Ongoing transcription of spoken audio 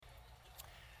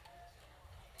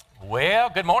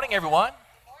Well, good morning, everyone.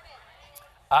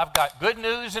 I've got good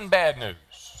news and bad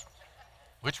news.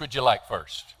 Which would you like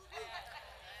first?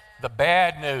 The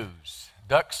bad news.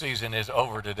 Duck season is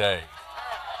over today.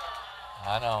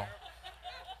 I know.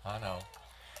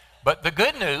 But the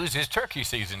good news is turkey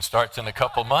season starts in a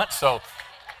couple months, so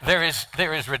there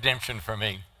is redemption for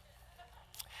me.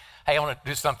 Hey, I want to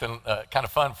do something kind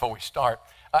of fun before we start.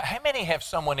 How many have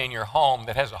someone in your home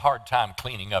that has a hard time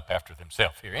cleaning up after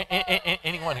themselves here?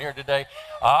 Anyone here today?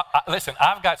 Listen,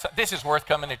 this is worth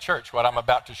coming to church, what I'm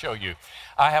about to show you.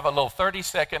 I have a little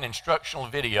 30-second instructional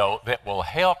video that will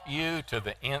help you to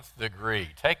the nth degree.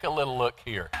 Take a little look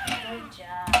here. Good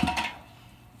job.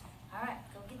 All right,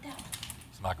 go get that.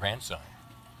 It's my grandson.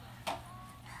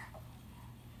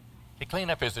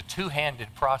 Cleanup is a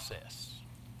two-handed process.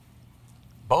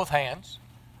 Both hands.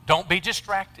 Don't be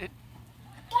distracted.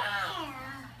 All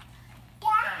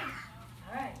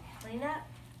right, clean up.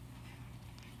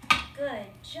 Good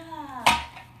job.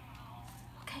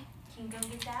 Okay, can you go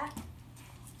get that?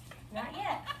 Not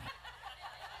yet.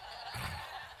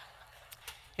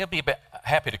 He'll be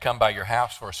happy to come by your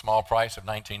house for a small price of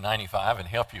 $19.95 and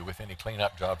help you with any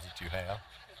cleanup jobs that you have.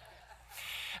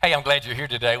 Hey, I'm glad you're here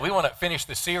today. We want to finish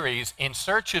the series, In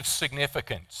Search of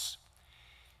Significance.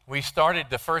 We started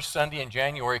the first Sunday in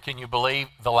January. Can you believe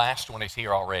the last one is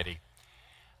here already?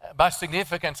 By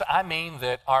significance, I mean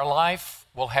that our life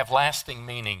will have lasting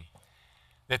meaning,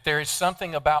 that there is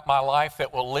something about my life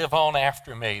that will live on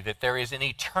after me, that there is an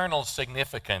eternal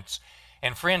significance.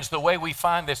 And friends, the way we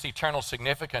find this eternal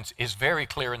significance is very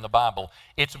clear in the Bible.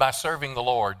 It's by serving the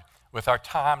Lord with our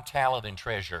time, talent, and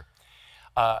treasure.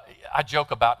 I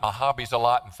joke about my hobbies a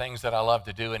lot and things that I love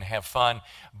to do and have fun,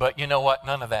 but you know what?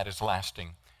 None of that is lasting.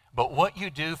 But what you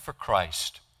do for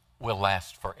Christ will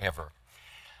last forever.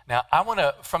 Now,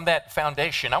 from that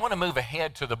foundation, I want to move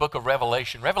ahead to the book of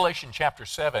Revelation, Revelation chapter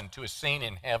 7, to a scene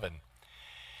in heaven.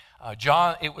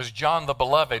 It was John the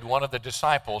Beloved, one of the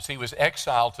disciples. He was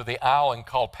exiled to the island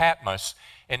called Patmos,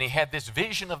 and he had this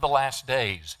vision of the last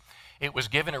days. It was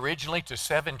given originally to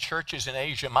 7 churches in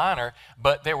Asia Minor,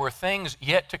 but there were things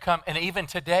yet to come, and even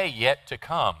today yet to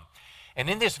come. And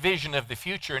in this vision of the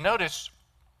future, notice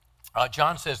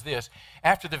John says this,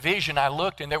 after the vision I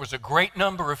looked, and there was a great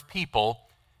number of people,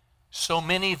 so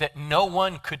many that no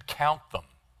one could count them.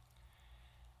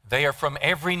 They are from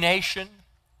every nation,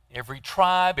 every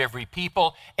tribe, every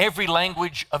people, every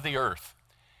language of the earth.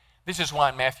 This is why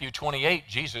in Matthew 28,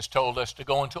 Jesus told us to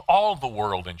go into all the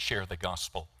world and share the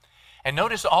gospel. And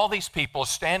notice all these people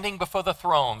standing before the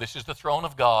throne. This is the throne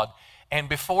of God. And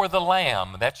before the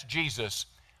Lamb, that's Jesus,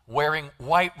 wearing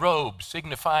white robes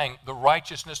signifying the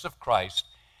righteousness of Christ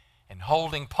and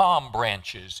holding palm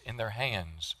branches in their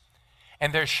hands.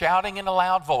 And they're shouting in a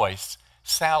loud voice,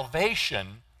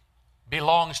 salvation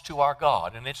belongs to our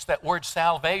God. And it's that word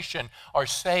salvation or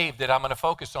saved that I'm going to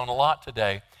focus on a lot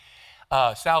today.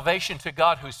 Salvation to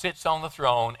God who sits on the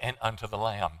throne and unto the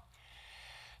Lamb.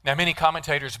 Now, many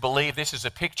commentators believe this is a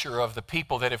picture of the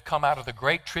people that have come out of the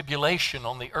great tribulation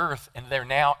on the earth and they're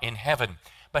now in heaven.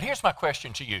 But here's my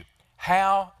question to you.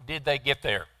 How did they get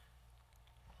there?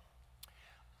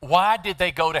 Why did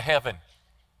they go to heaven?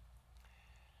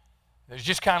 There's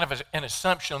just kind of an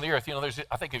assumption on the earth. You know,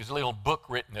 I think there's a little book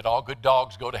written that all good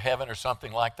dogs go to heaven or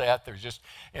something like that. There's just,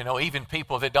 even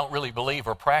people that don't really believe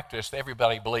or practice,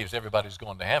 everybody believes everybody's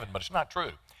going to heaven, but it's not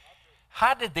true.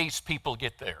 How did these people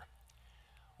get there?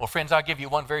 Well, friends, I'll give you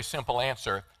one very simple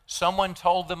answer. Someone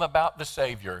told them about the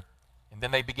Savior, and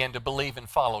then they began to believe and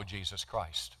follow Jesus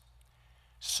Christ.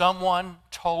 Someone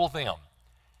told them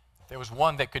there was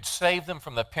one that could save them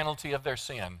from the penalty of their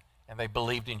sin, and they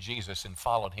believed in Jesus and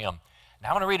followed him. Now,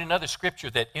 I want to read another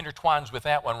scripture that intertwines with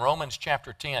that one, Romans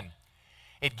chapter 10.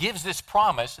 It gives this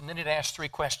promise, and then it asks 3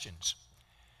 questions.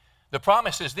 The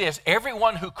promise is this: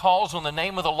 everyone who calls on the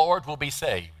name of the Lord will be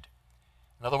saved.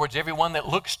 In other words, everyone that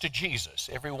looks to Jesus,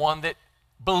 everyone that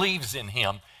believes in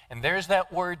him, and there's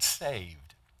that word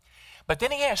saved. But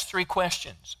then he asks 3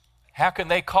 questions. How can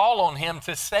they call on him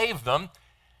to save them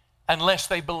unless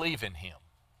they believe in him?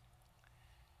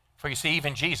 For you see,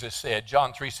 even Jesus said,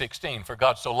 John 3:16, for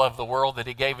God so loved the world that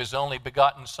he gave his only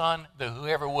begotten Son, that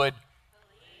whoever would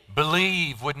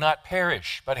believe would not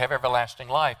perish, but have everlasting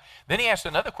life. Then he asked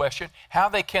another question,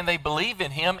 can they believe in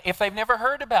him if they've never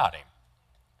heard about him?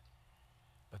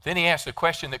 But then he asked a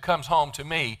question that comes home to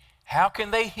me, how can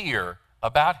they hear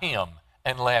about him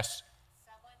unless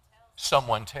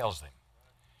someone tells them?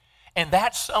 And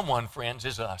that someone, friends,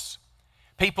 is us.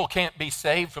 People can't be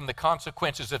saved from the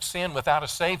consequences of sin without a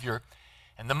Savior.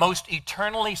 And the most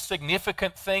eternally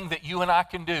significant thing that you and I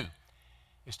can do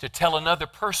is to tell another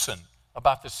person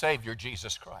about the Savior,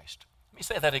 Jesus Christ. Let me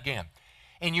say that again.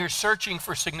 And you're searching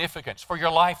for significance, for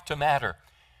your life to matter.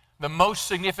 The most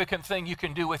significant thing you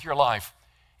can do with your life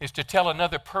is to tell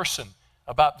another person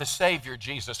about the Savior,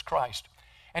 Jesus Christ.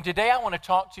 And today I want to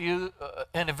talk to you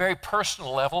in a very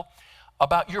personal level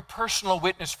about your personal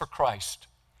witness for Christ.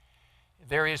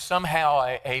 There is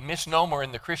somehow a misnomer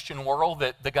in the Christian world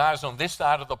that the guys on this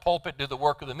side of the pulpit do the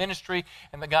work of the ministry,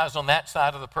 and the guys on that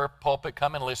side of the pulpit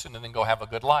come and listen and then go have a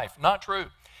good life. Not true.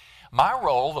 My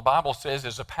role, the Bible says,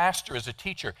 as a pastor, as a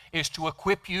teacher, is to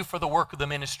equip you for the work of the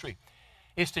ministry,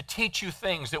 is to teach you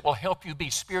things that will help you be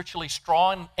spiritually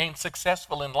strong and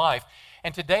successful in life.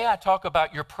 And today I talk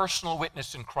about your personal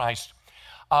witness in Christ,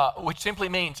 which simply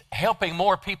means helping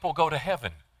more people go to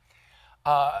heaven.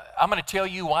 I'm going to tell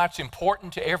you why it's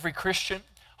important to every Christian.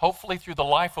 Hopefully through the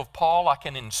life of Paul, I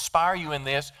can inspire you in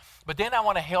this. But then I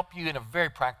want to help you in a very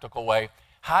practical way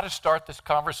how to start this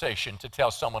conversation to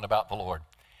tell someone about the Lord.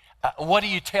 What do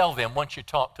you tell them once you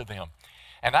talk to them?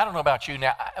 And I don't know about you.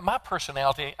 Now, my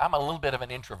personality, I'm a little bit of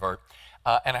an introvert,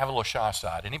 and I have a little shy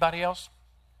side. Anybody else?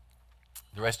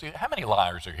 The rest of you? How many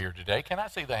liars are here today? Can I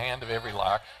see the hand of every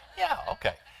liar? Yeah,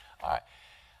 okay. All right.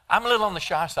 I'm a little on the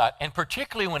shy side, and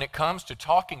particularly when it comes to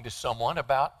talking to someone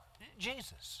about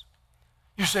Jesus.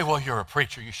 You say, well, you're a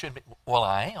preacher. You shouldn't be. Well,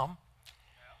 I am.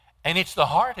 And it's the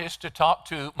hardest to talk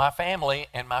to my family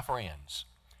and my friends.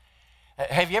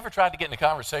 Have you ever tried to get in a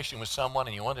conversation with someone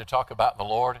and you wanted to talk about the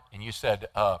Lord, and you said,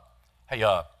 hey,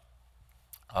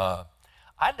 I'd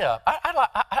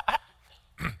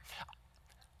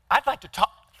like to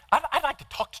talk. I'd like to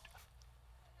talk to.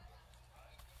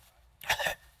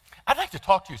 I'd like to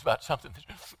talk to you about something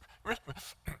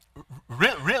that's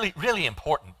really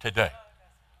important today.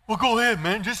 Well, go ahead,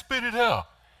 man. Just spit it out.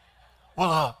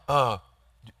 Well,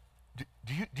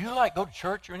 do you like go to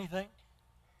church or anything?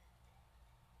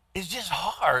 It's just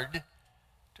hard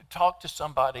to talk to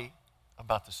somebody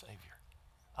about the Savior.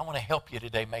 I want to help you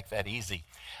today make that easy.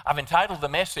 I've entitled the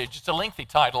message, it's a lengthy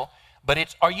title, but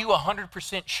it's, Are You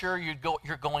 100% Sure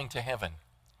You're Going to Heaven?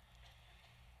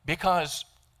 Because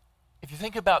if you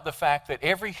think about the fact that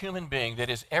every human being that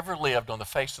has ever lived on the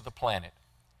face of the planet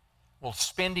will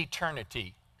spend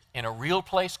eternity in a real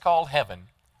place called heaven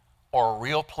or a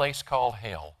real place called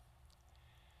hell,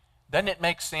 doesn't it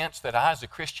make sense that I as a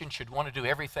Christian should want to do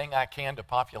everything I can to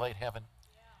populate heaven?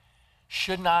 Yeah.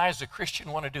 Shouldn't I as a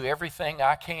Christian want to do everything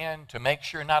I can to make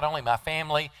sure not only my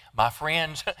family, my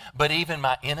friends, but even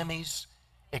my enemies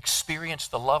experience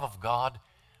the love of God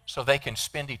so they can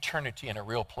spend eternity in a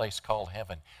real place called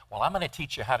heaven? Well, I'm going to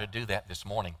teach you how to do that this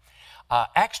morning.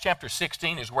 Acts chapter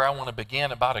 16 is where I want to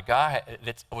begin, about a guy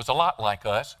that was a lot like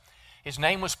us. His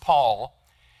name was Paul,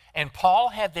 and Paul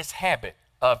had this habit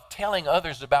of telling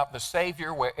others about the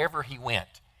Savior wherever he went.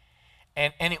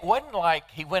 And it wasn't like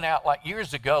he went out like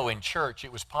years ago in church.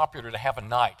 It was popular to have a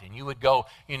night, and you would go,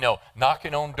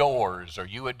 knocking on doors, or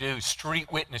you would do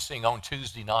street witnessing on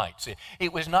Tuesday nights.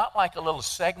 It was not like a little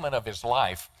segment of his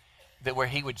life where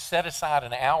he would set aside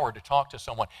an hour to talk to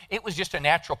someone. It was just a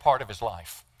natural part of his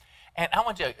life. And I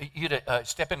want you to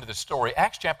step into the story.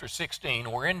 Acts chapter 16,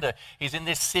 he's in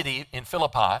this city in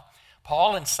Philippi.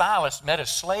 Paul and Silas met a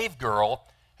slave girl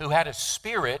who had a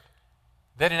spirit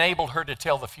that enabled her to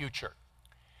tell the future.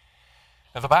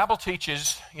 Now, the Bible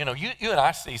teaches, you and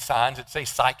I see signs that say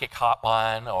psychic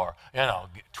hotline, or,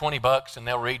 $20 and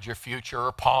they'll read your future,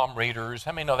 or palm readers.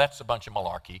 I mean, no, that's a bunch of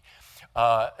malarkey.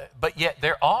 But yet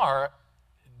there are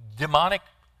demonic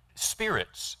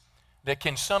spirits that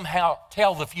can somehow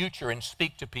tell the future and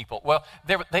speak to people. Well,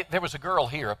 there was a girl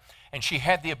here, and she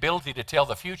had the ability to tell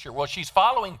the future. Well, she's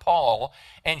following Paul,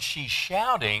 and she's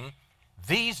shouting,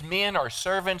 "These men are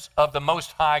servants of the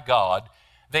Most High God.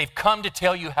 They've come to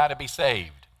tell you how to be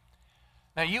saved."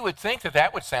 Now, you would think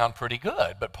that would sound pretty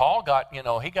good, but Paul got a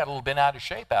little bit out of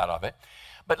shape out of it.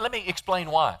 But let me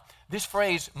explain why. This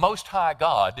phrase, Most High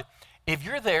God, if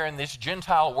you're there in this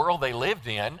Gentile world they lived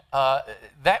in,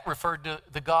 that referred to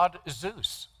the god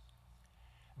Zeus.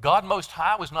 God Most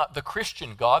High was not the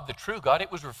Christian God, the true God.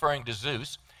 It was referring to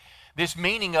Zeus. This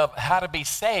meaning of how to be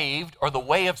saved, or the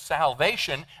way of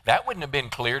salvation, that wouldn't have been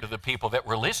clear to the people that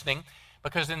were listening,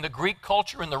 because in the Greek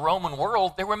culture, in the Roman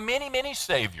world, there were many, many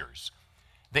saviors.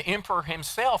 The emperor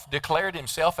himself declared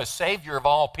himself a savior of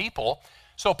all people.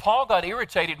 So Paul got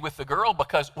irritated with the girl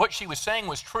because what she was saying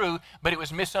was true, but it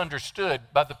was misunderstood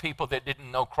by the people that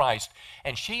didn't know Christ.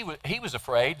 And he was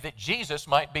afraid that Jesus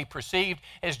might be perceived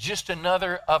as just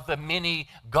another of the many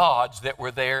gods that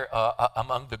were there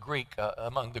among the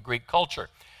Greek culture.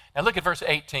 Now look at verse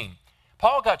 18.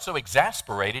 Paul got so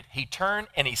exasperated, he turned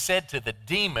and he said to the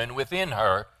demon within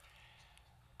her,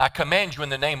 "I command you in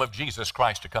the name of Jesus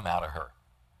Christ to come out of her."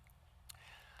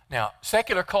 Now,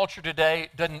 secular culture today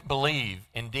doesn't believe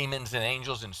in demons and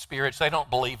angels and spirits. They don't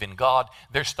believe in God.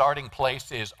 Their starting place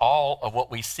is all of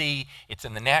what we see. It's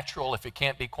in the natural. If it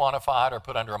can't be quantified or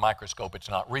put under a microscope, it's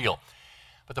not real.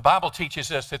 But the Bible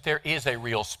teaches us that there is a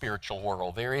real spiritual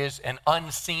world. There is an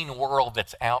unseen world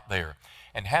that's out there.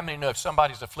 And how many know if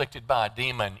somebody's afflicted by a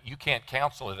demon, you can't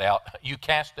counsel it out. You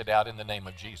cast it out in the name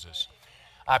of Jesus.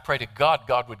 I pray to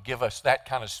God would give us that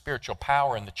kind of spiritual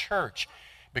power in the church,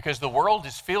 because the world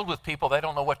is filled with people they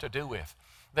don't know what to do with.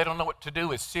 They don't know what to do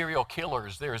with serial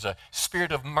killers. There's a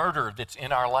spirit of murder that's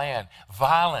in our land.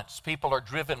 Violence. People are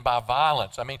driven by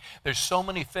violence. I mean, there's so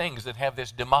many things that have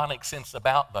this demonic sense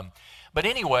about them. But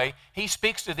anyway, he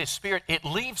speaks to this spirit. It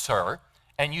leaves her,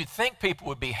 and you'd think people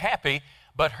would be happy,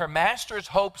 but her master's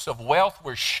hopes of wealth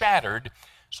were shattered,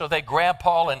 so they grabbed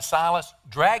Paul and Silas,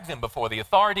 dragged them before the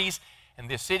authorities, and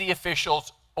the city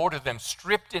officials ordered them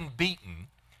stripped and beaten.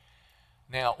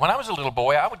 Now, when I was a little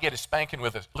boy, I would get a spanking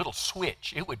with a little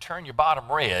switch. It would turn your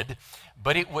bottom red,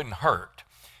 but it wouldn't hurt.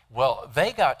 Well,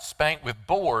 they got spanked with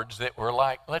boards that were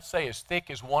like, let's say, as thick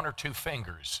as 1 or 2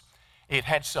 fingers. It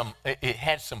had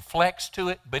some flex to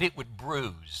it, but it would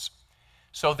bruise.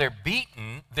 So they're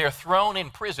beaten, they're thrown in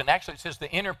prison. Actually, it says the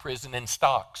inner prison in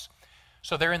stocks.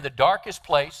 So they're in the darkest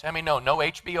place. I mean, no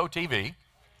HBO TV.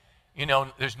 You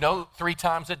know, there's no 3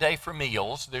 times a day for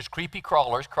meals. There's creepy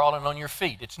crawlers crawling on your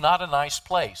feet. It's not a nice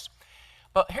place.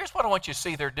 But here's what I want you to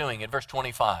see they're doing in verse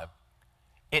 25.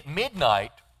 At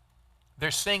midnight, they're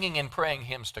singing and praying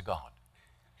hymns to God.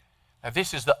 Now,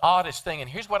 this is the oddest thing, and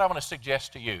here's what I want to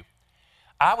suggest to you.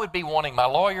 I would be wanting my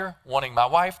lawyer, wanting my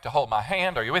wife to hold my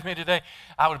hand. Are you with me today?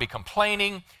 I would be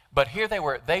complaining, but here they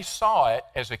were. They saw it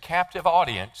as a captive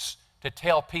audience to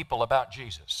tell people about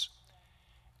Jesus.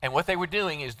 And what they were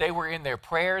doing is they were in their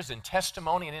prayers and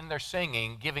testimony and in their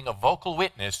singing, giving a vocal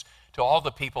witness to all the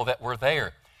people that were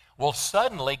there. Well,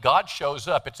 suddenly God shows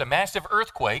up. It's a massive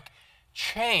earthquake.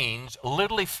 Chains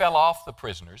literally fell off the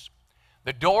prisoners.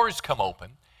 The doors come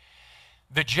open.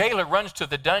 The jailer runs to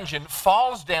the dungeon,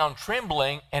 falls down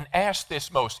trembling, and asks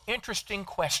this most interesting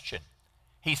question.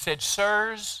 He said,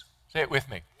 "Sirs," say it with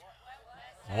me,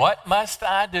 "what must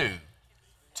I do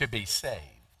to be saved?"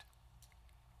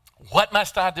 What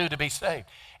must I do to be saved?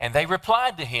 And they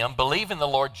replied to him, "Believe in the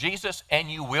Lord Jesus,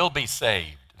 and you will be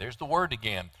saved." There's the word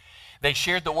again. They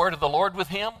shared the word of the Lord with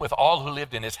him, with all who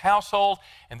lived in his household,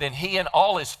 and then he and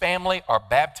all his family are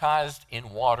baptized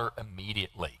in water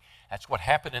immediately. That's what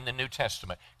happened in the New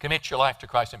Testament. Commit your life to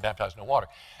Christ and baptize in the water.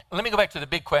 Let me go back to the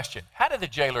big question. How did the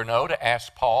jailer know to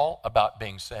ask Paul about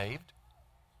being saved?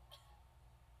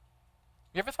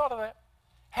 You ever thought of that?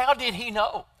 How did he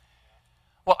know?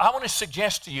 Well, I want to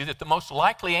suggest to you that the most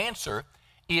likely answer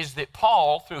is that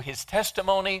Paul, through his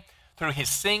testimony, through his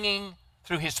singing,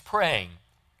 through his praying,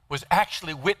 was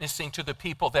actually witnessing to the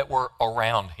people that were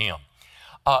around him.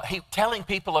 Telling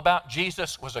people about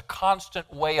Jesus was a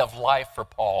constant way of life for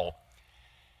Paul.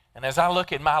 And as I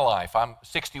look at my life, I'm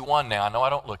 61 now. I know I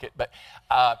don't look it, but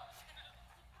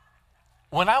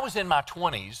when I was in my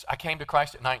 20s, I came to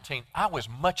Christ at 19, I was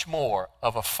much more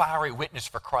of a fiery witness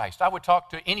for Christ. I would talk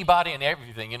to anybody and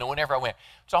everything, whenever I went.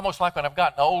 It's almost like when I've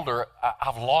gotten older,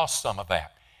 I've lost some of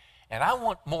that. And I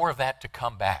want more of that to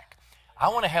come back. I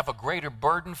want to have a greater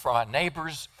burden for my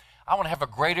neighbors. I want to have a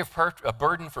greater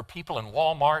burden for people in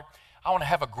Walmart. I want to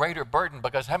have a greater burden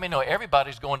because how many know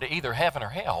everybody's going to either heaven or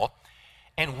hell?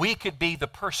 And we could be the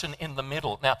person in the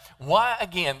middle. Now, why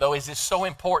again, though, is this so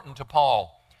important to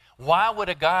Paul? Why would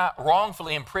a guy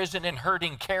wrongfully imprisoned and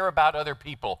hurting care about other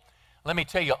people? Let me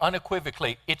tell you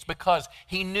unequivocally, it's because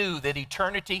he knew that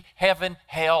eternity, heaven,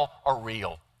 hell are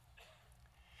real.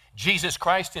 Jesus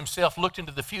Christ himself looked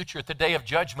into the future at the day of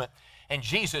judgment, and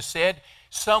Jesus said,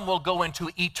 some will go into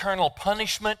eternal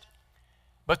punishment,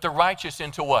 but the righteous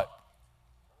into what?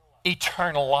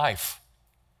 Eternal life.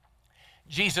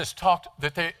 Jesus taught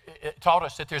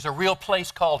us that there's a real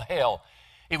place called hell.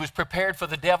 It was prepared for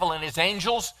the devil and his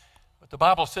angels, but the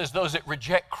Bible says those that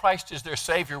reject Christ as their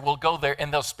Savior will go there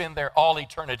and they'll spend there all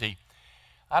eternity.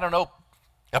 I don't know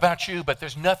about you, but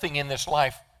there's nothing in this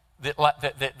life that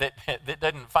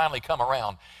doesn't finally come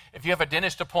around. If you have a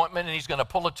dentist appointment and he's going to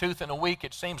pull a tooth in a week,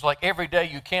 it seems like every day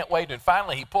you can't wait, and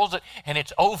finally he pulls it and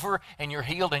it's over and you're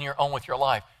healed and you're on with your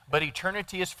life. But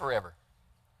eternity is forever.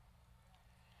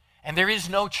 And there is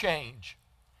no change.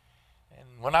 And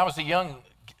when I was a young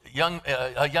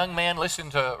man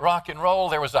listening to rock and roll,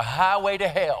 there was a highway to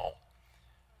hell.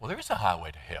 Well, there is a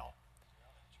highway to hell.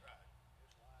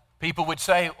 People would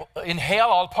say, in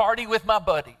hell, I'll party with my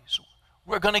buddies.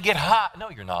 We're going to get high. No,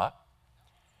 you're not.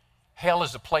 Hell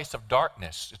is a place of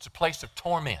darkness. It's a place of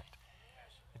torment.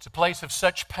 It's a place of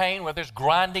such pain where there's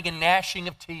grinding and gnashing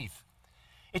of teeth.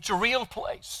 It's a real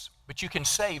place, but you can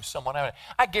save someone out of it.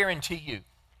 I guarantee you,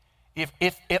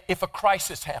 if a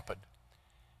crisis happened,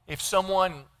 if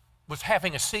someone was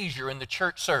having a seizure in the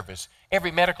church service,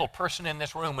 every medical person in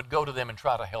this room would go to them and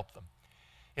try to help them.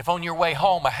 If on your way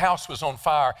home a house was on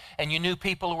fire and you knew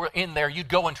people were in there, you'd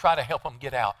go and try to help them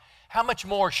get out. How much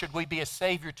more should we be a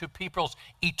savior to people's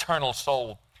eternal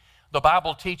soul? The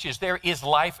Bible teaches there is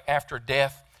life after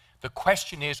death. The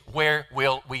question is, where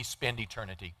will we spend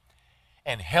eternity?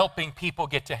 And helping people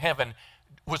get to heaven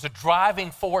was a driving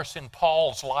force in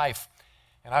Paul's life.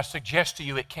 And I suggest to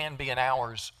you it can be in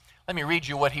ours. Let me read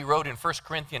you what he wrote in 1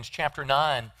 Corinthians chapter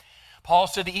 9. Paul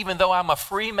said, even though I'm a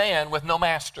free man with no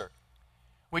master,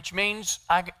 which means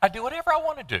I do whatever I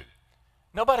want to do.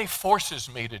 Nobody forces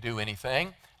me to do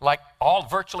anything. Like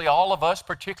virtually all of us,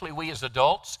 particularly we as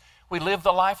adults, we live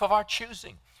the life of our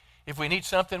choosing. If we need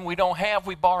something we don't have,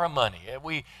 we borrow money.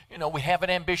 We have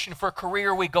an ambition for a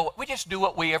career, we just do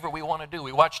whatever we want to do.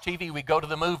 We watch TV, we go to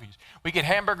the movies. We get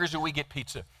hamburgers or we get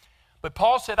pizza. But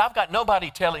Paul said, I've got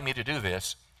nobody telling me to do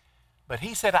this. But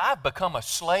he said, I've become a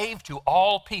slave to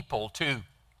all people to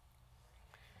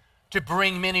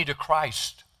bring many to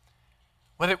Christ.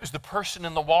 Whether it was the person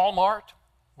in the Walmart,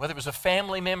 whether it was a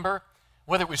family member,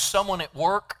 whether it was someone at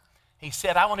work, he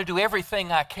said, I want to do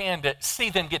everything I can to see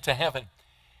them get to heaven.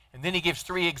 And then he gives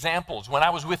 3 examples. When I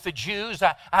was with the Jews,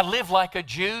 I lived like a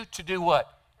Jew to do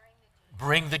what?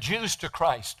 Bring the Jews to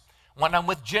Christ. When I'm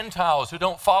with Gentiles who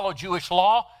don't follow Jewish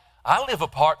law, I live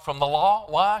apart from the law.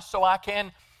 Why? So I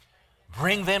can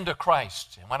bring them to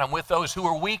Christ. And when I'm with those who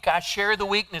are weak, I share the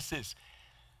weaknesses.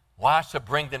 Why? To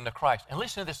bring them to Christ. And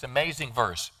listen to this amazing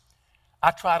verse.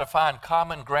 I try to find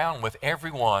common ground with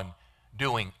everyone,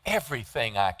 doing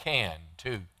everything I can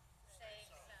to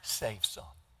save some.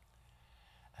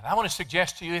 And I want to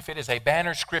suggest to you, if it is a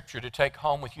banner scripture to take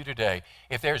home with you today,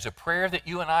 if there's a prayer that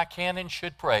you and I can and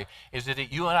should pray, is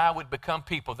that you and I would become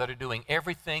people that are doing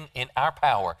everything in our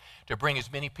power to bring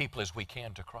as many people as we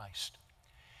can to Christ.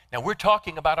 Now, we're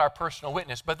talking about our personal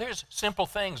witness, but there's simple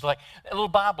things like a little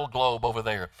Bible globe over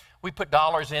there. We put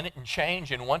dollars in it and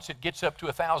change, and once it gets up to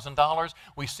 $1,000,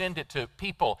 we send it to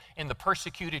people in the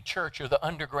persecuted church or the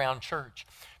underground church.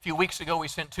 A few weeks ago, we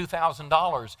sent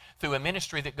 $2,000 through a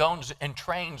ministry that goes and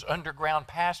trains underground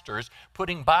pastors,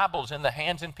 putting Bibles in the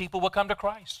hands, and people will come to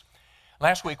Christ.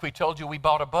 Last week, we told you we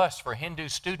bought a bus for Hindu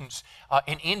students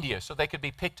in India so they could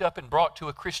be picked up and brought to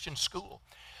a Christian school.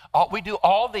 We do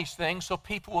all these things so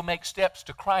people will make steps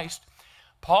to Christ.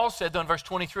 Paul said, though, in verse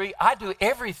 23, I do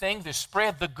everything to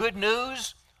spread the good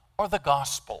news or the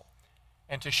gospel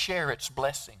and to share its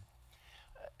blessing.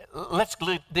 Let's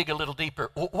dig a little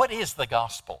deeper. What is the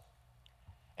gospel?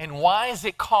 And why is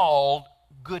it called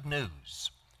good news?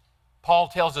 Paul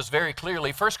tells us very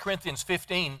clearly, 1 Corinthians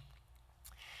 15,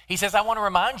 he says, I want to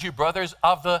remind you, brothers,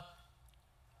 of the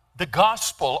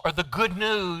gospel or the good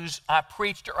news I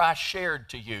preached or I shared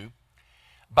to you,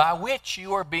 by which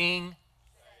you are being.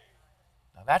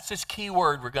 Now that's this key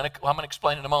word I'm going to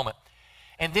explain in a moment.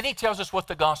 And then he tells us what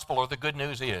the gospel or the good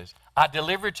news is. I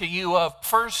delivered to you of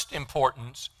first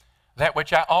importance that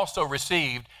which I also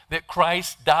received, that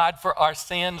Christ died for our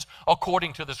sins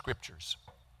according to the Scriptures.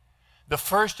 The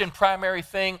first and primary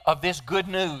thing of this good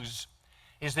news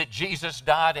is that Jesus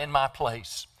died in my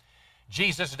place.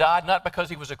 Jesus died not because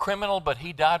he was a criminal, but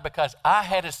he died because I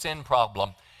had a sin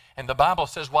problem. And the Bible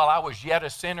says, while I was yet a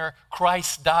sinner,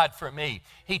 Christ died for me.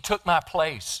 He took my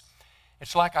place.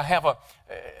 It's like I have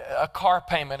a car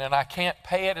payment and I can't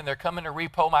pay it, and they're coming to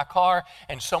repo my car,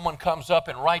 and someone comes up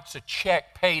and writes a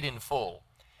check paid in full.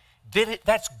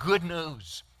 That's good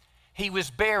news. He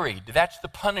was buried. That's the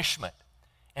punishment.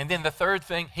 And then the third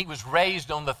thing, he was raised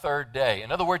on the third day.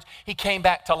 In other words, he came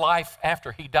back to life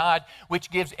after he died, which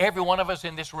gives every one of us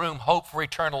in this room hope for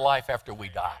eternal life after we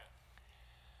die.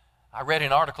 I read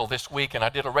an article this week, and I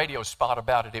did a radio spot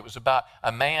about it. It was about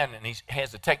a man, and he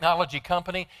has a technology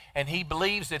company, and he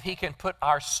believes that he can put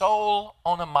our soul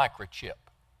on a microchip.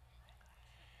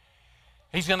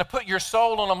 He's going to put your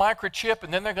soul on a microchip,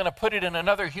 and then they're going to put it in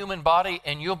another human body,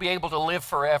 and you'll be able to live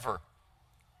forever.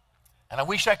 And I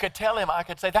wish I could tell him, I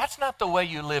could say, that's not the way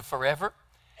you live forever.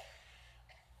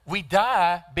 We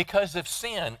die because of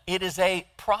sin. It is a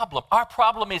problem. Our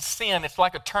problem is sin. It's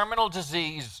like a terminal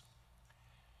disease.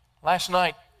 Last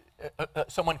night,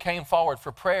 someone came forward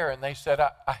for prayer, and they said,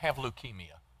 I have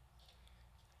leukemia.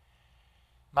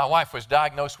 My wife was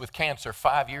diagnosed with cancer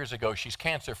 5 years ago. She's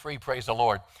cancer-free, praise the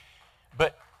Lord.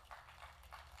 But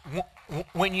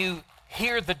when you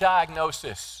hear the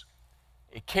diagnosis,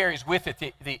 it carries with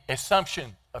it the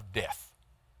assumption of death.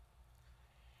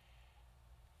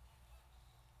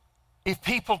 If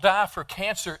people die for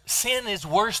cancer, sin is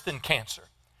worse than cancer.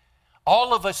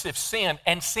 All of us have sinned,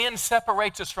 and sin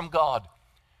separates us from God.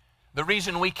 The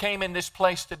reason we came in this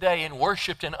place today and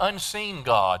worshiped an unseen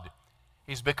God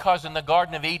is because in the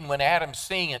Garden of Eden, when Adam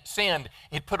sinned,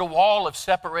 it put a wall of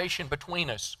separation between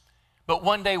us. But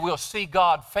one day we'll see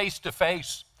God face to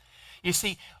face. You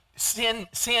see, sin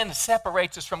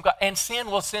separates us from God, and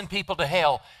sin will send people to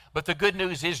hell. But the good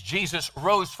news is Jesus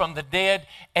rose from the dead,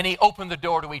 and he opened the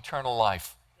door to eternal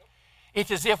life.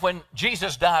 It's as if when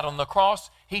Jesus died on the cross,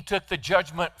 he took the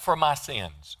judgment for my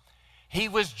sins. He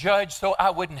was judged so I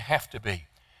wouldn't have to be.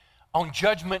 On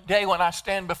Judgment Day, when I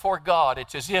stand before God,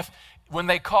 it's as if when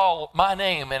they call my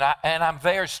name and I'm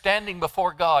there standing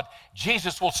before God,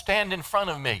 Jesus will stand in front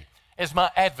of me as my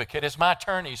advocate, as my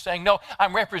attorney, saying, no,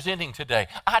 I'm representing today.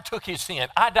 I took his sin.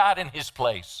 I died in his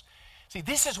place. See,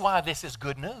 this is why this is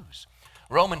good news.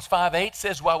 Romans 5:8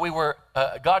 says,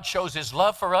 God shows his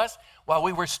love for us. While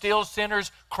we were still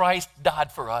sinners, Christ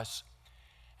died for us.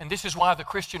 And this is why the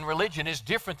Christian religion is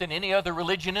different than any other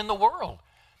religion in the world.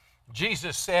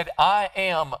 Jesus said, I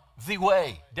am the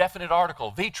way, definite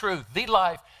article, the truth, the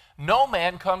life. No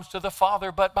man comes to the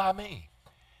Father but by me.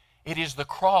 It is the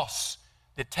cross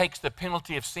that takes the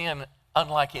penalty of sin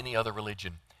unlike any other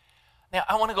religion. Now,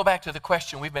 I want to go back to the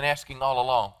question we've been asking all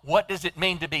along. What does it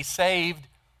mean to be saved,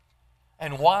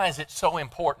 and why is it so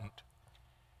important?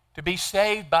 To be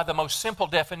saved, by the most simple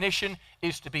definition,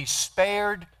 is to be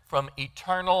spared from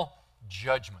eternal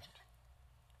judgment.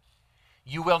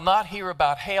 You will not hear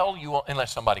about hell,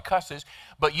 unless somebody cusses,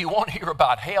 but you won't hear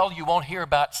about hell, you won't hear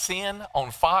about sin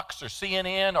on Fox or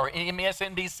CNN or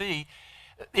MSNBC.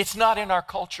 It's not in our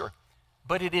culture,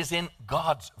 but it is in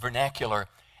God's vernacular.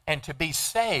 And to be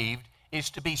saved is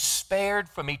to be spared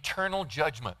from eternal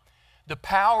judgment. The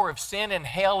power of sin and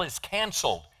hell is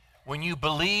canceled when you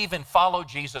believe and follow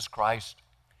Jesus Christ.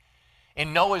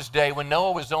 In Noah's day, when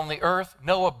Noah was on the earth,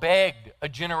 Noah begged a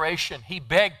generation. He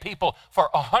begged people for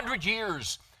 100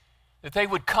 years that they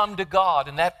would come to God.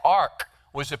 And that ark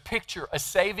was a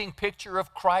saving picture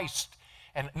of Christ.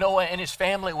 And Noah and his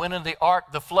family went in the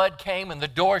ark. The flood came and the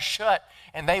door shut,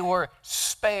 and they were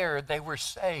spared. They were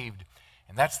saved.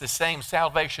 And that's the same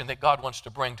salvation that God wants to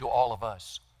bring to all of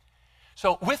us.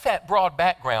 So with that broad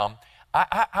background,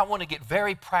 I want to get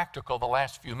very practical the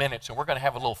last few minutes, and we're going to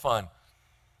have a little fun.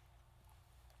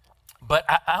 But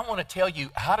I want to tell you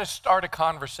how to start a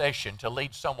conversation to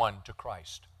lead someone to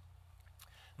Christ.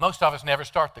 Most of us never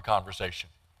start the conversation.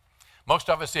 Most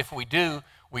of us, if we do,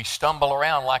 we stumble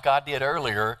around like I did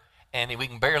earlier, and we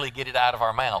can barely get it out of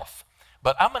our mouth.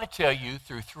 But I'm going to tell you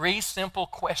through 3 simple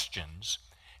questions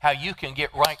how you can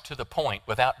get right to the point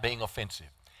without being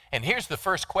offensive. And here's the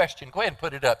first question. Go ahead and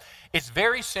put it up. It's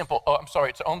very simple. Oh, I'm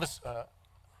sorry. It's on this.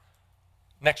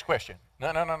 Next question.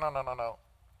 No.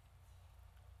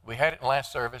 We had it in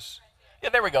last service. Yeah,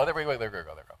 there we go.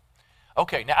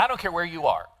 Okay, now I don't care where you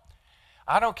are.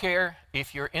 I don't care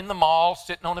if you're in the mall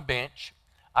sitting on a bench.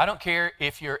 I don't care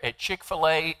if you're at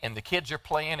Chick-fil-A and the kids are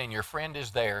playing and your friend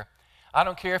is there. I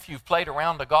don't care if you've played a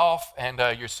round of golf and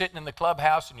you're sitting in the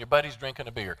clubhouse and your buddy's drinking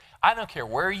a beer. I don't care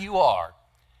where you are,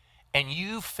 and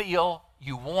you feel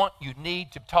you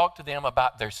need to talk to them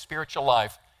about their spiritual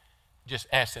life, just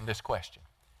ask them this question.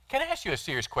 Can I ask you a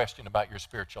serious question about your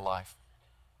spiritual life?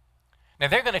 Now,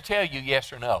 they're going to tell you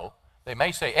yes or no. They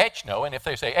may say H no, and if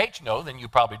they say H no, then you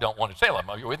probably don't want to tell them.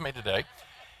 Are you with me today?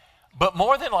 But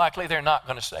more than likely, they're not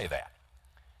going to say that.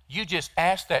 You just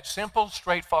ask that simple,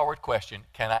 straightforward question,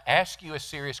 can I ask you a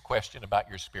serious question about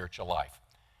your spiritual life?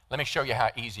 Let me show you how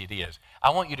easy it is.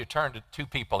 I want you to turn to 2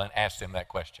 people and ask them that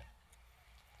question.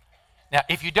 Now,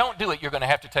 if you don't do it, you're going to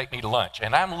have to take me to lunch,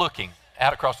 and I'm looking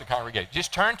out across the congregation.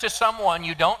 Just turn to someone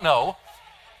you don't know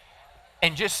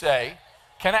and just say,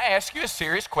 can I ask you a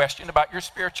serious question about your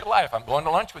spiritual life? I'm going to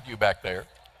lunch with you back there.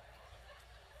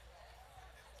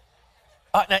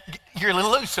 Now, you're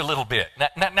loose a little bit.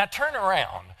 Now turn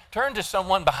around. Turn to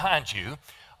someone behind you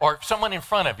or someone in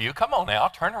front of you. Come on now,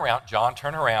 turn around. John,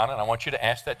 turn around, and I want you to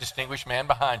ask that distinguished man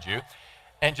behind you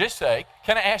and just say,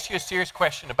 can I ask you a serious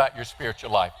question about your spiritual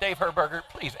life? Dave Herberger,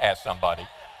 please ask somebody.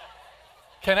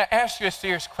 Can I ask you a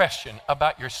serious question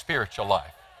about your spiritual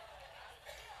life?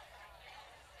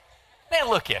 Now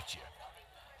look at you.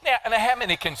 Now how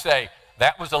many can say,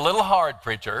 that was a little hard,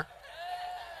 preacher?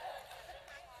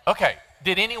 Okay,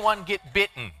 did anyone get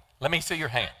bitten? Let me see your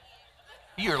hand.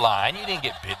 You're lying, you didn't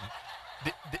get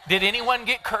bitten. Did anyone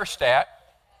get cursed at?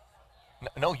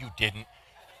 No, you didn't.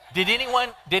 Did anyone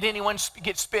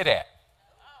get spit at?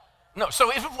 No, so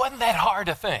it wasn't that hard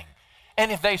a thing.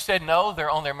 And if they said no, they're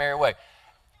on their merry way.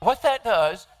 What that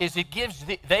does is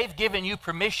they've given you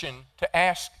permission to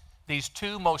ask these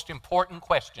two most important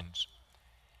questions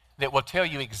that will tell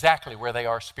you exactly where they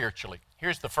are spiritually.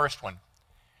 Here's the first one.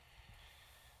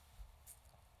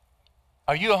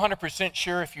 Are you 100%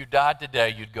 sure if you died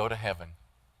today you'd go to heaven?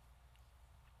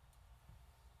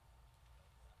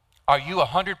 Are you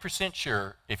 100%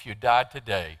 sure if you died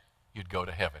today you'd go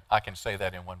to heaven? I can say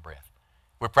that in one breath.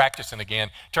 We're practicing again.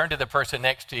 Turn to the person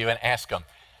next to you and ask them,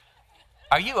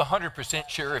 are you 100%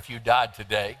 sure if you died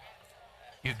today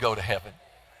you'd go to heaven?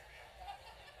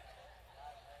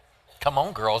 Come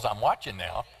on, girls, I'm watching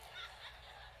now.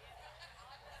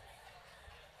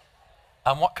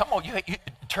 Come on, you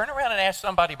turn around and ask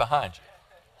somebody behind you.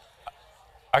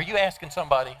 Are you asking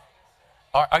somebody?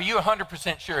 Are you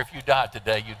 100% sure if you died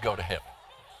today you'd go to heaven?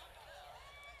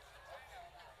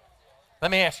 Let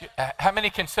me ask you, how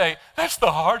many can say, that's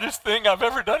the hardest thing I've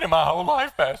ever done in my whole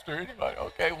life, Pastor? Anybody?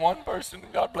 Okay, one person.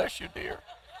 God bless you, dear.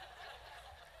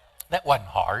 That wasn't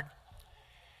hard.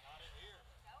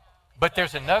 But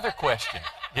there's another question.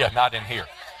 Yeah, not in here.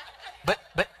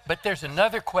 But there's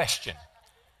another question.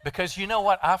 Because you know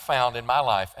what I found in my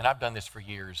life, and I've done this for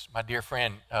years. My dear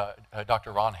friend,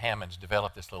 Dr. Ron Hammond's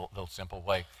developed this little simple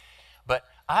way. But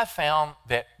I found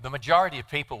that the majority of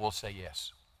people will say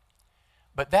yes.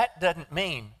 But that doesn't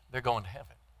mean they're going to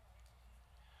heaven.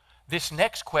 This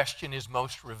next question is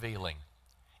most revealing.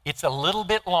 It's a little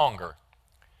bit longer.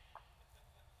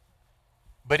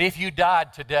 But if you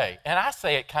died today, and I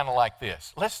say it kind of like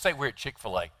this. Let's say we're at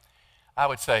Chick-fil-A. I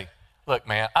would say, look,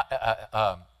 man,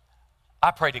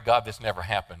 I pray to God this never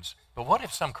happens. But what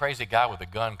if some crazy guy with a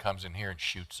gun comes in here and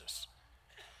shoots us?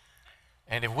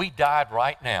 And if we died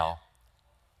right now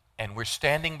and we're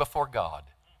standing before God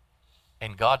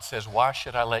and God says, why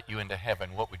should I let you into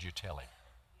heaven? What would you tell him?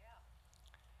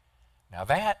 Now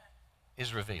that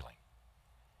is revealing.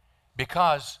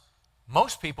 Because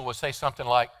most people will say something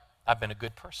like, I've been a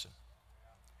good person.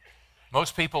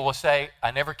 Most people will say,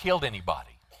 I never killed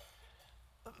anybody.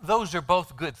 Those are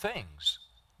both good things,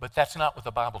 but that's not what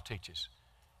the Bible teaches.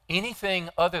 Anything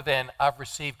other than I've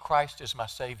received Christ as my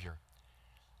Savior,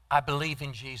 I believe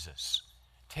in Jesus,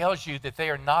 tells you that they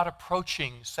are not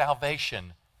approaching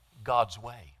salvation God's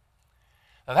way.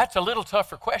 Now that's a little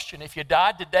tougher question. If you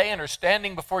died today and are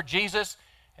standing before Jesus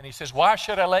and he says, why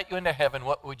should I let you into heaven?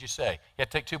 What would you say? You have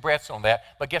to take 2 breaths on that,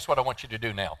 but guess what I want you to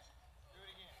do now?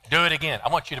 Do it again. I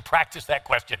want you to practice that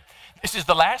question. This is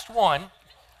the last one.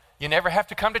 You never have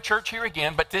to come to church here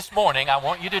again, but this morning I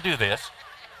want you to do this.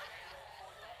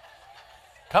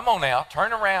 Come on now,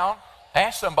 turn around,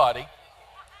 ask somebody.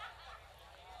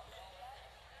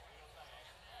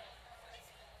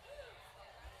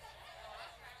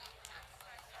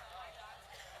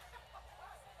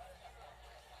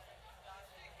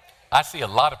 I see a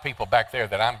lot of people back there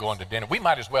that I'm going to dinner. We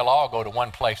might as well all go to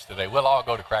one place today. We'll all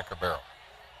go to Cracker Barrel.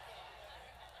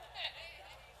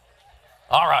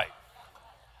 All right.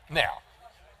 Now,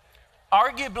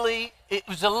 arguably, it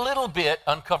was a little bit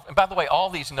uncomfortable. And by the way, all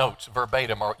these notes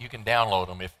verbatim, or you can download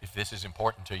them if this is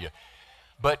important to you.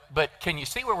 But can you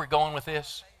see where we're going with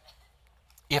this?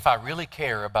 If I really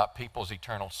care about people's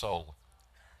eternal soul,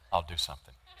 I'll do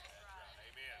something.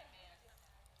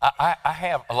 I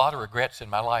have a lot of regrets in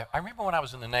my life. I remember when I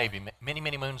was in the Navy many,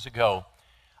 many moons ago,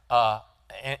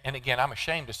 and again, I'm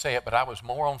ashamed to say it, but I was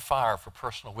more on fire for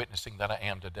personal witnessing than I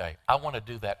am today. I want to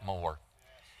do that more.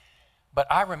 But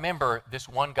I remember this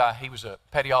one guy, he was a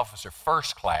petty officer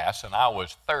first class, and I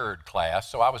was third class,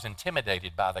 so I was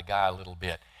intimidated by the guy a little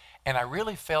bit. And I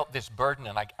really felt this burden,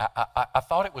 and I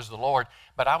thought it was the Lord,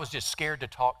 but I was just scared to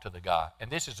talk to the guy. And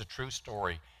this is a true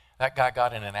story. That guy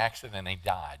got in an accident and he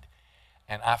died.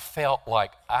 And I felt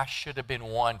like I should have been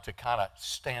one to kind of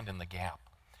stand in the gap.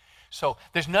 So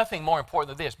there's nothing more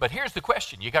important than this. But here's the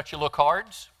question. You got your little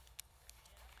cards?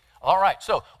 All right.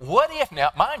 So what if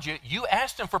now, mind you, you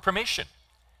asked them for permission.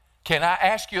 Can I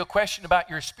ask you a question about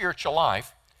your spiritual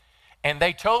life? And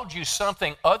they told you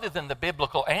something other than the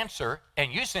biblical answer.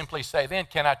 And you simply say then,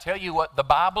 can I tell you what the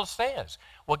Bible says?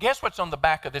 Well, guess what's on the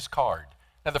back of this card?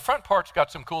 Now, the front part's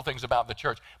got some cool things about the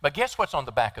church, but guess what's on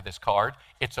the back of this card?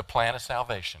 It's a plan of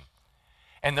salvation.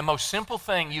 And the most simple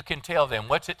thing you can tell them,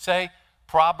 what's it say?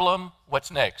 Problem,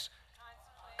 what's next?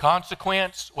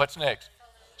 Consequence, what's next?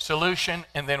 Solution,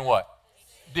 and then what?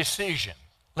 Decision.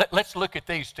 Let's look at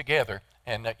these together,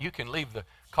 and you can leave the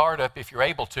card up if you're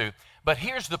able to. But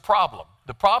here's the problem.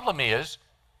 The problem is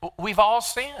we've all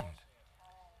sinned.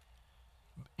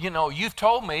 You know, you've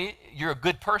told me you're a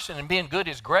good person and being good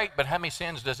is great, but how many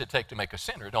sins does it take to make a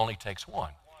sinner? It only takes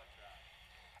one.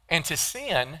 And to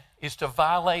sin is to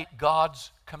violate God's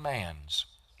commands,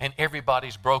 and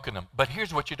everybody's broken them. But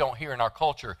here's what you don't hear in our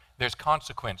culture. There's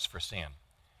consequence for sin.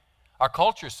 Our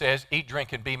culture says, eat,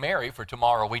 drink, and be merry, for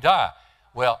tomorrow we die.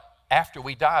 Well, after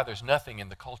we die, there's nothing in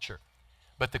the culture.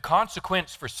 But the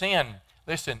consequence for sin,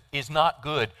 listen, is not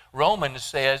good. Romans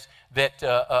says that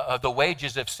the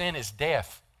wages of sin is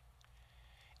death.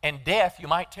 And death, you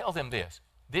might tell them this.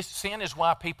 This sin is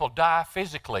why people die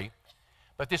physically,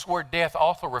 but this word death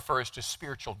also refers to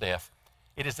spiritual death.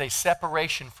 It is a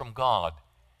separation from God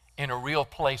in a real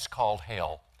place called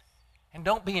hell. And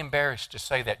don't be embarrassed to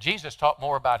say that. Jesus taught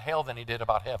more about hell than he did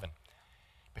about heaven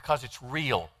because it's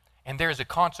real and there's a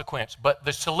consequence. But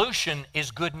the solution is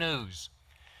good news.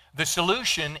 The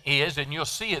solution is, and you'll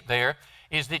see it there,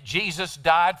 is that Jesus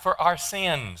died for our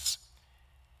sins.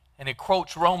 And it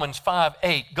quotes Romans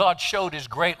 5:8. God showed his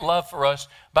great love for us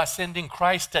by sending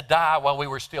Christ to die while we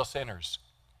were still sinners.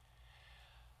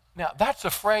 Now, that's a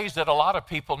phrase that a lot of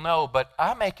people know, but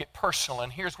I make it personal,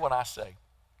 and here's what I say.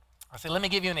 I say, let me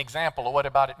give you an example of what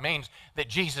about it means that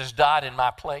Jesus died in my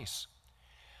place.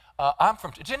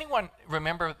 Does anyone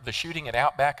remember the shooting at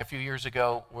Outback a few years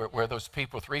ago where those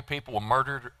people, 3 people, were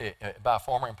murdered by a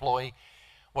former employee?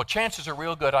 Well, chances are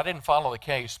real good, I didn't follow the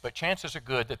case, but chances are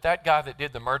good that that guy that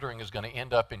did the murdering is going to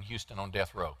end up in Houston on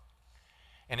death row.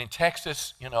 And in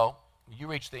Texas, you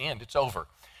reach the end, it's over.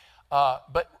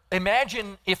 But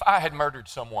imagine if I had murdered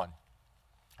someone.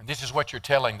 And this is what you're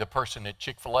telling the person at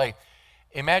Chick-fil-A.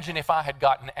 Imagine if I had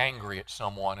gotten angry at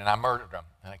someone and I murdered them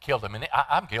and I killed them. And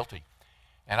I'm guilty.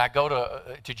 And I go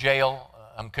to jail.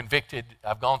 I'm convicted.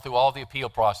 I've gone through all the appeal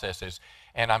processes.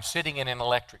 And I'm sitting in an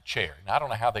electric chair. Now, I don't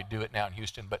know how they do it now in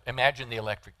Houston, but imagine the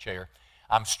electric chair.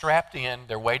 I'm strapped in.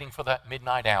 They're waiting for that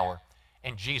midnight hour.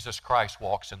 And Jesus Christ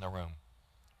walks in the room.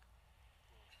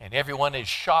 And everyone is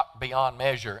shocked beyond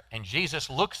measure. And Jesus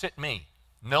looks at me,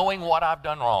 knowing what I've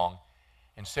done wrong,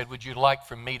 and said, would you like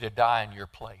for me to die in your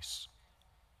place?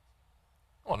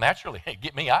 Well, naturally, hey,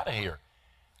 get me out of here.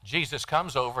 Jesus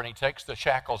comes over and he takes the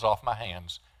shackles off my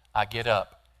hands. I get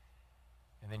up.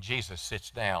 And then Jesus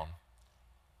sits down.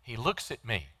 He looks at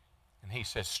me and he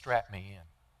says, strap me in.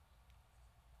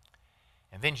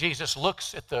 And then Jesus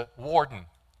looks at the warden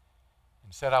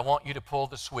and said, I want you to pull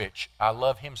the switch. I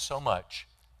love him so much,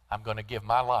 I'm going to give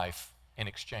my life in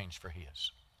exchange for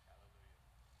his.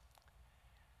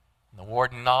 And the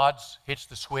warden nods, hits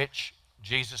the switch,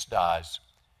 Jesus dies.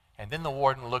 And then the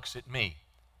warden looks at me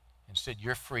and said,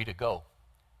 you're free to go.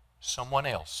 Someone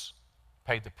else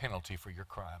paid the penalty for your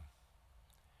crime.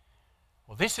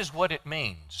 Well, this is what it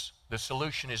means. The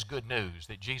solution is good news,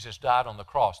 that Jesus died on the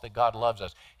cross, that God loves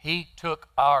us. He took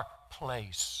our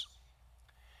place.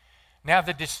 Now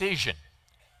the decision,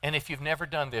 and if you've never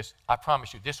done this, I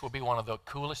promise you, this will be one of the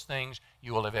coolest things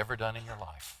you will have ever done in your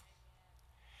life.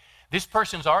 This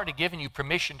person's already given you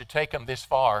permission to take them this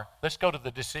far. Let's go to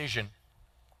the decision.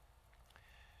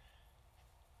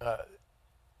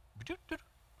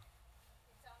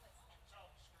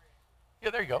 Yeah,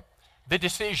 there you go. The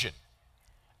decision.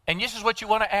 And this is what you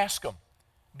want to ask them.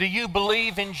 Do you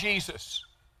believe in Jesus?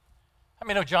 I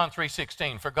mean, John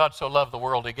 3:16, for God so loved the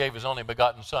world, he gave his only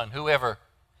begotten son. Whoever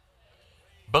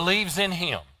believes in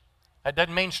him. That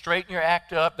doesn't mean straighten your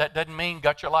act up. That doesn't mean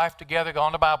got your life together,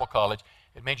 gone to Bible college.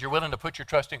 It means you're willing to put your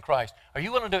trust in Christ. Are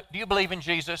you willing to, do you believe in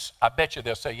Jesus? I bet you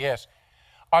they'll say yes.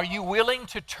 Are you willing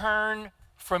to turn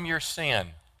from your sin?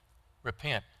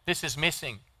 Repent. This is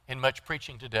missing in much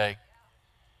preaching today.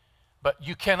 But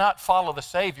you cannot follow the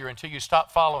Savior until you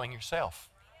stop following yourself.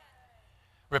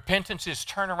 Repentance is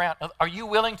turn around. Are you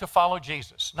willing to follow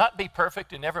Jesus? Not be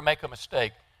perfect and never make a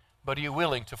mistake, but are you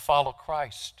willing to follow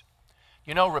Christ?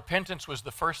 You know, repentance was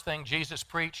the first thing Jesus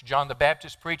preached, John the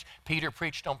Baptist preached, Peter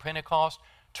preached on Pentecost.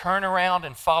 Turn around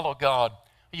and follow God.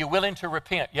 Are you willing to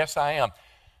repent? Yes, I am.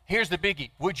 Here's the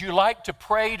biggie. Would you like to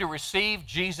pray to receive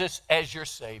Jesus as your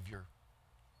Savior?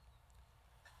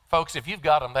 Folks, if you've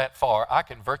got them that far, I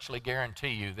can virtually guarantee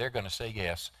you they're going to say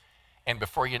yes. And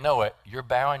before you know it, you're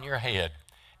bowing your head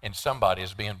and somebody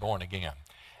is being born again.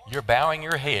 You're bowing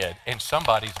your head and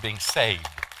somebody's being saved.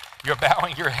 You're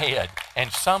bowing your head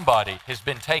and somebody has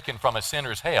been taken from a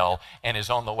sinner's hell and is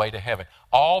on the way to heaven.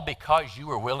 All because you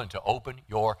were willing to open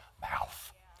your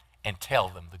mouth and tell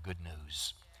them the good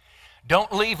news.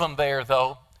 Don't leave them there,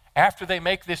 though. After they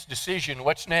make this decision,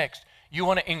 what's next? You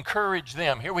want to encourage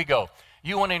them. Here we go.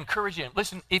 You want to encourage them.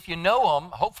 Listen, if you know them,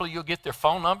 hopefully you'll get their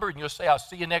phone number and you'll say, I'll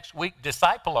see you next week.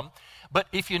 Disciple them. But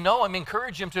if you know them,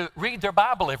 encourage them to read their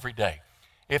Bible every day.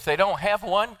 If they don't have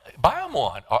one, buy them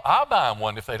one. Or I'll buy them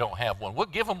one if they don't have one. We'll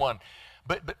give them one.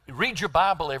 But read your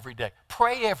Bible every day.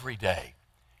 Pray every day.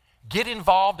 Get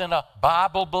involved in a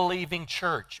Bible-believing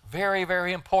church. Very,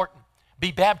 very important.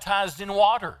 Be baptized in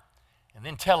water. and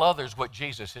then tell others what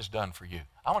Jesus has done for you.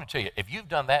 I want to tell you, if you've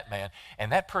done that, man,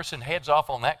 and that person heads off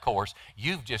on that course,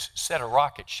 you've just set a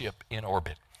rocket ship in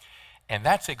orbit. And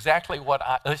that's exactly what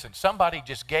listen, somebody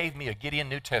just gave me a Gideon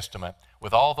New Testament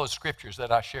with all those scriptures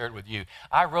that I shared with you.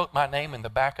 I wrote my name in the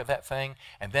back of that thing,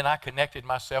 and then I connected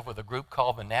myself with a group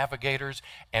called the Navigators,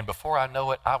 and before I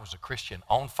know it, I was a Christian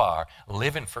on fire,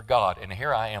 living for God, and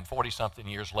here I am 40-something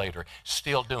years later,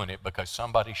 still doing it because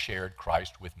somebody shared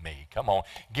Christ with me. Come on,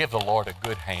 give the Lord a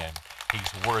good hand.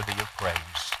 He's worthy of praise.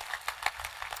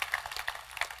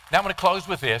 Now I'm going to close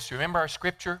with this. Remember our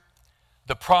scripture?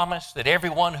 The promise that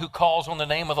everyone who calls on the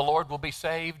name of the Lord will be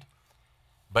saved.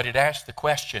 But it asks the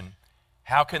question,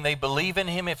 how can they believe in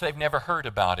him if they've never heard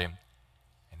about him?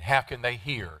 And how can they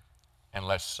hear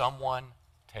unless someone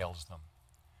tells them?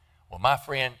 Well, my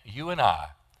friend, you and I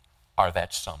are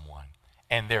that someone.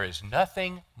 And there is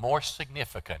nothing more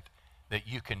significant that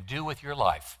you can do with your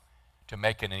life to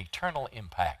make an eternal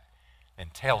impact than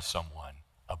tell someone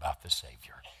about the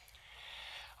Savior.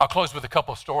 I'll close with a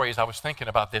couple of stories. I was thinking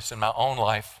about this in my own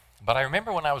life, but I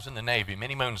remember when I was in the Navy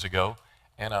many moons ago,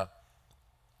 and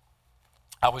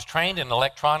I was trained in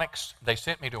electronics. They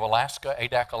sent me to Alaska,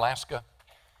 Adak, Alaska,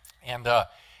 and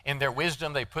in their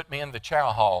wisdom, they put me in the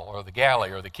chow hall or the galley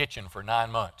or the kitchen for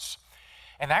 9 months.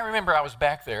 And I remember I was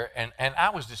back there, and I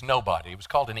was this nobody. It was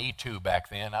called an E2 back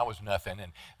then. I was nothing,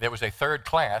 and there was a third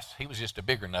class. He was just a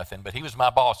bigger nothing, but he was my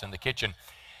boss in the kitchen.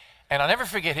 And I'll never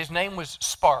forget, his name was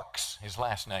Sparks, his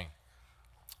last name.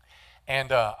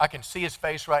 And I can see his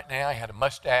face right now. He had a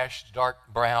mustache, dark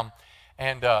brown.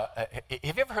 And have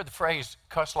you ever heard the phrase,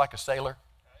 cuss like a sailor?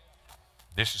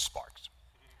 This is Sparks.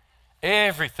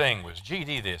 Everything was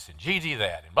GD this and GD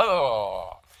that and blah, blah,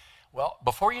 blah. Well,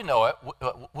 before you know it,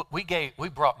 we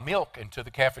brought milk into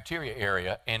the cafeteria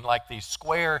area in like these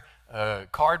square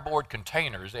cardboard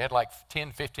containers. They had like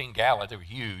 10, 15 gallons. They were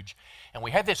huge. And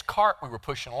we had this cart we were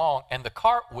pushing along, and the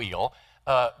cart wheel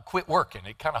quit working.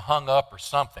 It kind of hung up or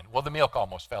something. Well, the milk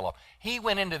almost fell off. He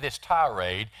went into this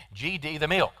tirade, GD the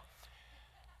milk.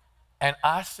 And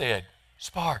I said,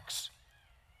 Sparks,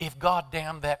 if God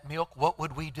damned that milk, what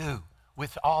would we do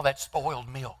with all that spoiled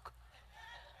milk?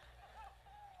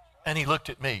 And he looked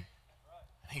at me,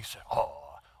 and he said,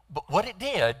 oh. But what it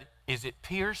did is it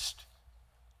pierced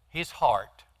his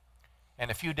heart.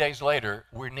 And a few days later,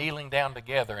 we're kneeling down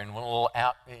together in one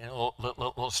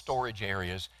little storage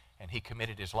areas, and he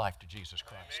committed his life to Jesus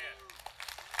Christ.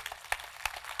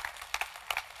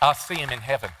 I'll see him in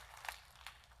heaven.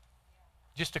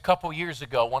 Just a couple years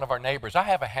ago, one of our neighbors, I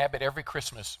have a habit every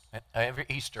Christmas, every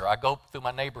Easter, I go through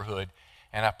my neighborhood,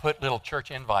 and I put little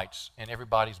church invites in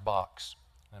everybody's box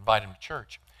and invite them to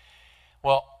church.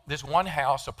 Well, this one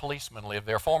house, a policeman lived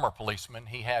there, a former policeman.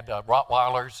 He had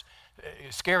Rottweilers,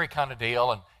 scary kind of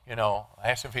deal, and, I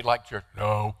asked him if he'd like church.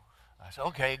 No. I said,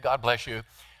 okay, God bless you.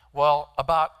 Well,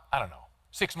 about,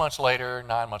 6 months later,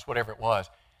 9 months, whatever it was,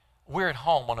 we're at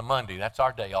home on a Monday. That's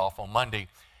our day off on Monday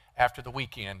after the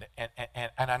weekend,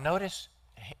 and I noticed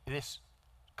this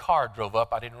car drove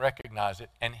up. I didn't recognize it,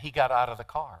 and he got out of the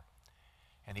car,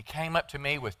 and he came up to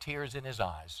me with tears in his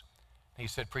eyes. He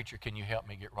said, preacher, can you help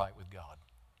me get right with God?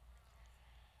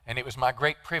 And it was my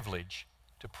great privilege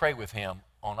to pray with him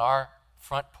on our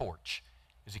front porch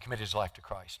as he committed his life to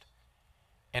Christ.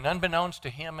 And unbeknownst to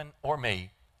him or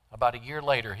me, about a year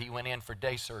later, he went in for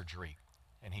day surgery,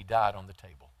 and he died on the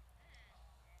table.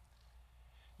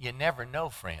 You never know,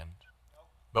 friend,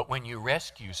 but when you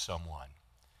rescue someone,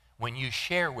 when you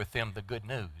share with them the good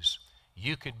news,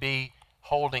 you could be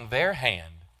holding their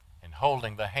hand and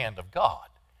holding the hand of God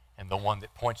and the one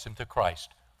that points them to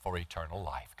Christ for eternal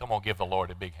life. Come on, give the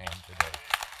Lord a big hand today.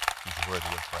 He's worthy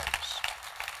of praise.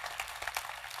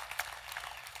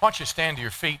 Why don't you stand to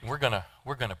your feet, and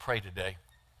we're gonna pray today.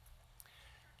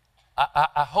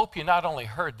 I hope you not only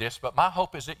heard this, but my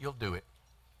hope is that you'll do it.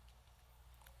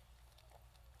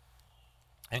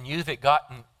 And you that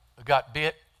got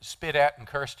bit, spit at, and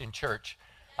cursed in church,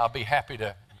 I'll be happy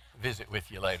to visit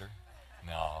with you later.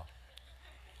 No.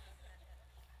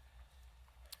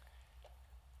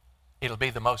 It'll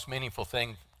be the most meaningful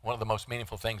thing, one of the most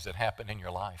meaningful things that happen in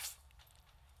your life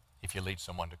if you lead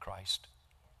someone to Christ.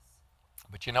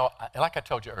 But like I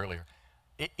told you earlier,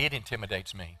 it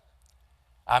intimidates me.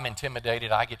 I'm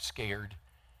intimidated. I get scared.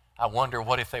 I wonder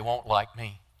what if they won't like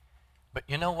me. But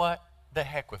you know what? The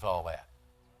heck with all that.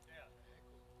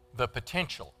 The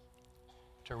potential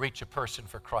to reach a person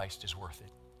for Christ is worth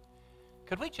it.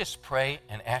 Could we just pray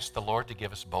and ask the Lord to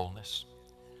give us boldness?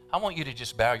 I want you to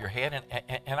just bow your head,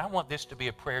 and I want this to be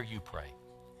a prayer you pray.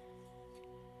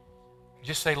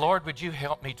 Just say, Lord, would you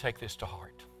help me take this to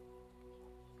heart?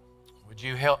 Would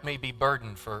you help me be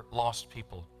burdened for lost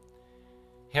people?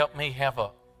 Help me have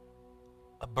a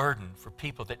burden for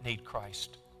people that need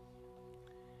Christ.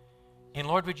 And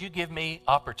Lord, would you give me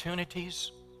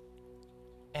opportunities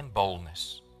and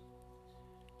boldness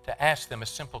to ask them a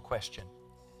simple question.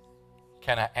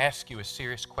 Can I ask you a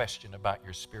serious question about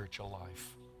your spiritual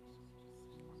life?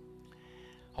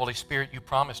 Holy Spirit, you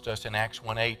promised us in Acts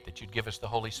 1:8 that you'd give us the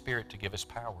Holy Spirit to give us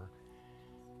power.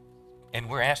 And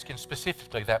we're asking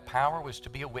specifically that power was to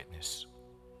be a witness.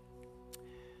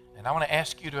 And I want to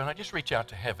ask you to just reach out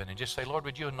to heaven and just say, Lord,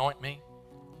 would you anoint me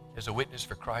as a witness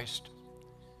for Christ?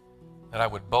 That I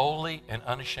would boldly and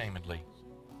unashamedly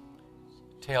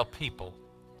tell people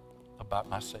about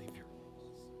my Savior.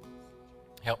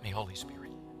 Help me, Holy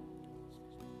Spirit.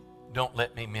 Don't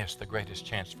let me miss the greatest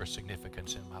chance for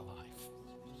significance in my life.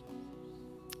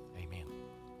 Amen.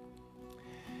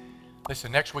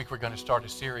 Listen, next week we're going to start a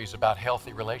series about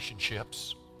healthy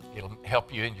relationships. It'll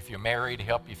help you if you're married,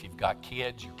 help you if you've got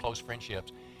kids, your close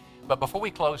friendships. But before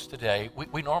we close today,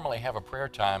 we normally have a prayer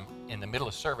time in the middle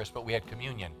of service, but we had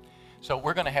communion. So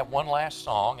we're going to have one last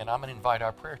song, and I'm going to invite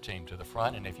our prayer team to the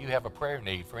front. And if you have a prayer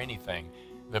need for anything,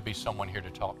 there'll be someone here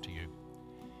to talk to you.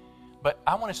 But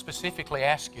I want to specifically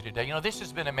ask you today, this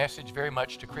has been a message very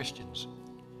much to Christians.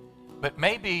 But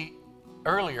maybe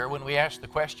earlier when we asked the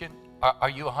question,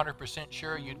 are you 100%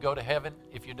 sure you'd go to heaven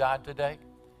if you died today?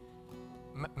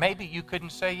 Maybe you couldn't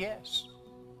say yes.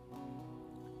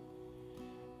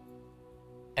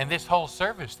 And this whole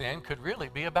service then could really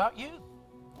be about you.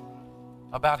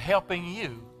 About helping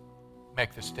you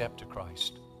make the step to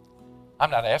Christ.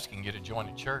 I'm not asking you to join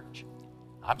a church.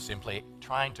 I'm simply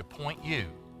trying to point you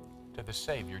to the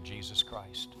Savior, Jesus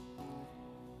Christ.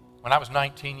 When I was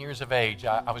 19 years of age,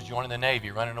 I was joining the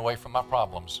Navy, running away from my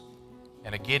problems.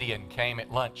 And a Gideon came at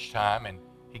lunchtime, and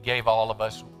he gave all of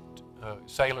us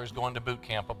sailors going to boot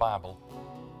camp a Bible.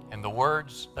 And the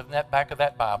words of that back of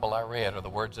that Bible I read are the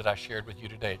words that I shared with you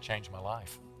today. It changed my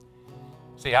life.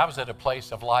 See, I was at a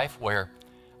place of life where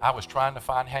I was trying to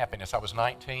find happiness. I was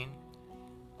 19.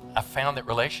 I found that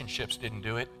relationships didn't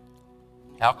do it.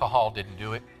 Alcohol didn't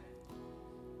do it.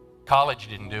 College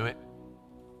didn't do it.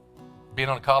 Being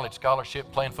on a college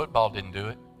scholarship, playing football didn't do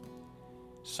it.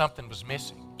 Something was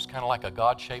missing. It was kind of like a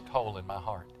God-shaped hole in my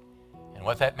heart. And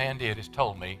what that man did is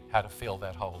told me how to fill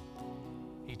that hole.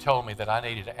 He told me that I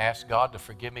needed to ask God to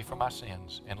forgive me for my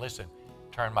sins and listen,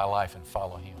 turn my life and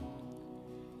follow Him.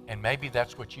 And maybe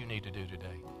that's what you need to do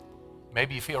today.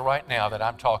 Maybe you feel right now that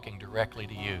I'm talking directly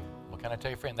to you. Well, can I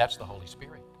tell you, friend, that's the Holy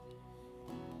Spirit.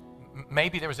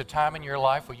 Maybe there was a time in your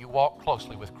life where you walked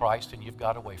closely with Christ and you've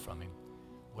got away from Him.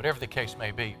 Whatever the case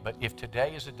may be. But if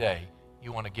today is a day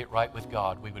you want to get right with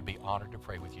God, we would be honored to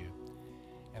pray with you.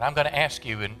 And I'm going to ask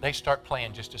you, and they start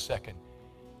playing just a second,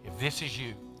 if this is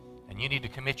you and you need to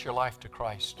commit your life to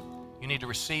Christ, you need to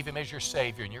receive Him as your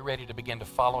Savior, and you're ready to begin to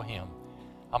follow Him,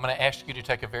 I'm going to ask you to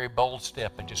take a very bold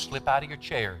step and just slip out of your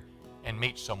chair and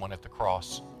meet someone at the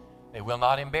cross. They will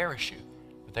not embarrass you,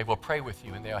 but they will pray with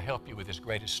you and they'll help you with this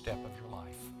greatest step of your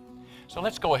life. So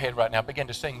let's go ahead right now, begin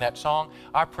to sing that song.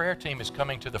 Our prayer team is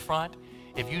coming to the front.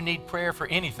 If you need prayer for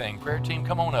anything, prayer team,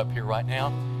 come on up here right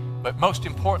now. But most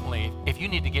importantly, if you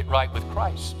need to get right with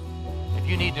Christ, if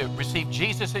you need to receive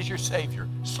Jesus as your Savior,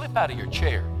 slip out of your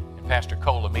chair and Pastor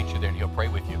Cole will meet you there and he'll pray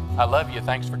with you. I love you.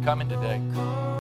 Thanks for coming today.